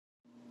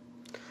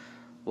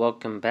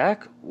Welcome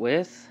back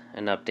with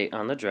an update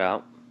on the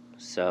drought.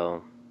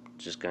 So,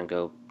 just gonna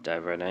go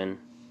dive right in.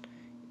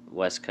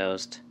 West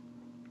Coast,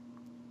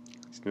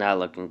 it's not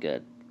looking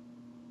good.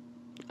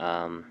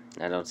 I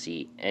don't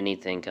see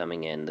anything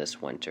coming in this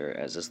winter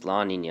as this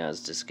La Nina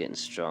is just getting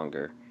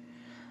stronger.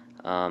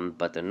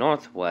 But the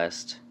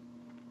Northwest,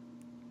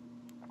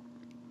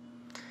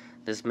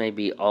 this may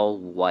be all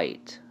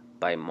white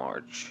by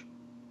March.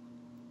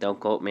 Don't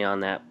quote me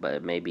on that, but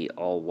it may be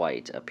all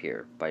white up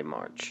here by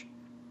March.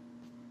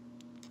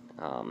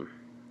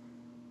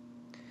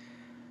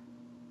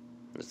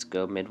 Let's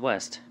go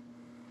Midwest.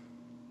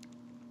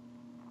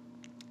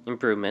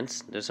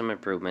 Improvements. There's some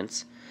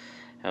improvements.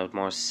 Have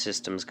more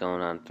systems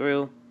going on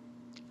through.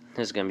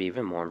 There's going to be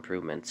even more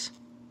improvements.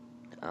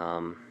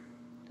 There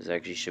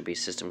actually should be a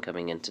system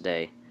coming in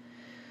today.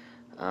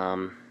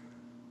 And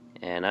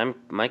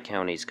my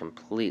county's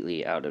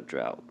completely out of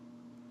drought.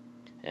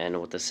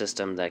 And with the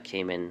system that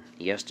came in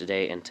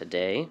yesterday and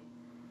today,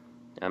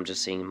 I'm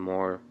just seeing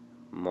more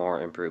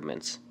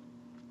improvements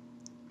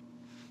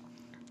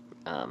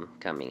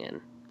coming in.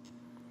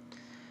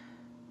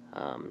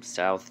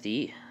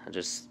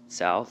 Just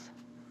south.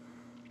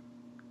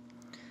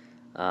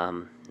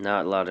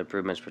 Not a lot of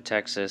improvements for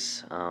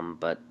Texas,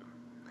 but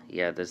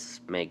yeah,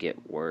 this may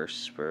get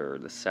worse for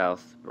the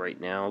south right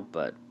now,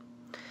 but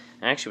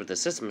actually with the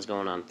systems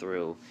going on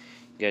through,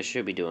 you guys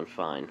should be doing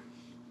fine.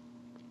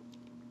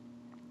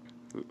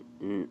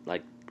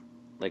 Like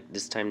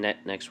this time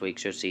next week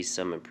should see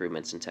some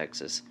improvements in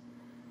Texas,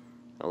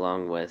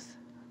 along with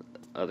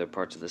other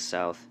parts of the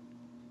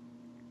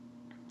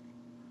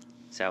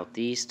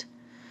southeast.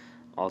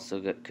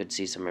 Also could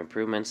see some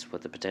improvements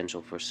with the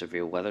potential for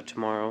severe weather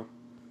tomorrow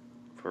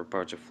for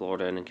parts of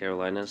Florida and the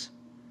Carolinas.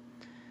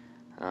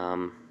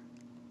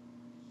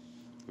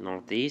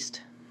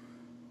 Northeast,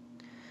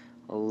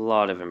 a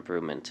lot of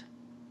improvement,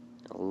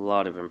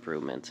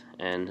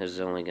 and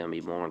there's only going to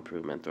be more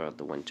improvement throughout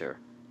the winter.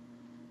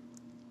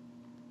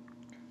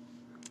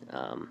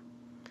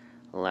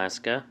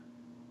 Alaska,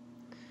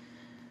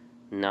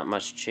 not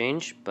much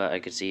change, but I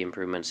could see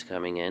improvements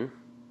coming in.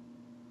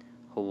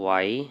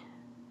 Hawaii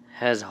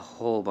has a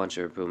whole bunch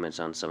of improvements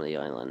on some of the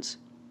islands.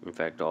 In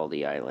fact, all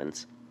the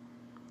islands.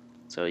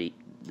 So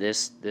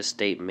this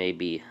state may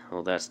be,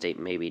 that state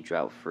may be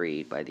drought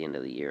free by the end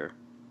of the year.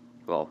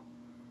 Well,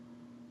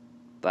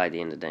 by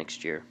the end of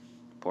next year.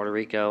 Puerto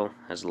Rico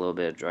has a little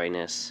bit of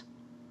dryness.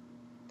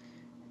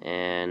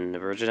 And the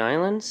Virgin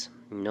Islands,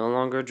 no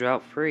longer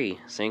drought free.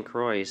 St.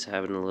 Croix is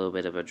having a little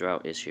bit of a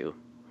drought issue.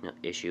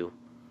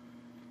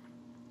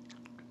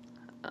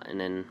 And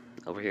then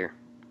over here,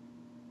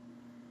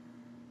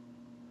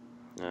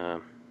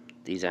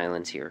 these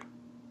islands here.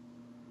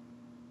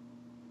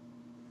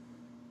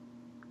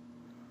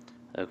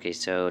 Okay,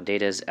 so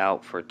data is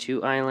out for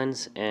 2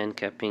 islands, and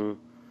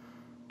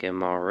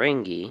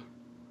Kapingamarangi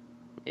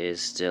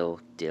is still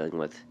dealing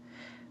with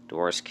the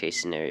worst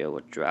case scenario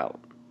with drought.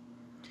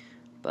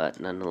 But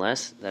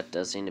nonetheless, that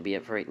does seem to be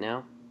it for right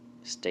now.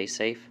 Stay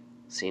safe.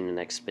 See you in the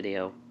next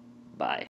video. Bye.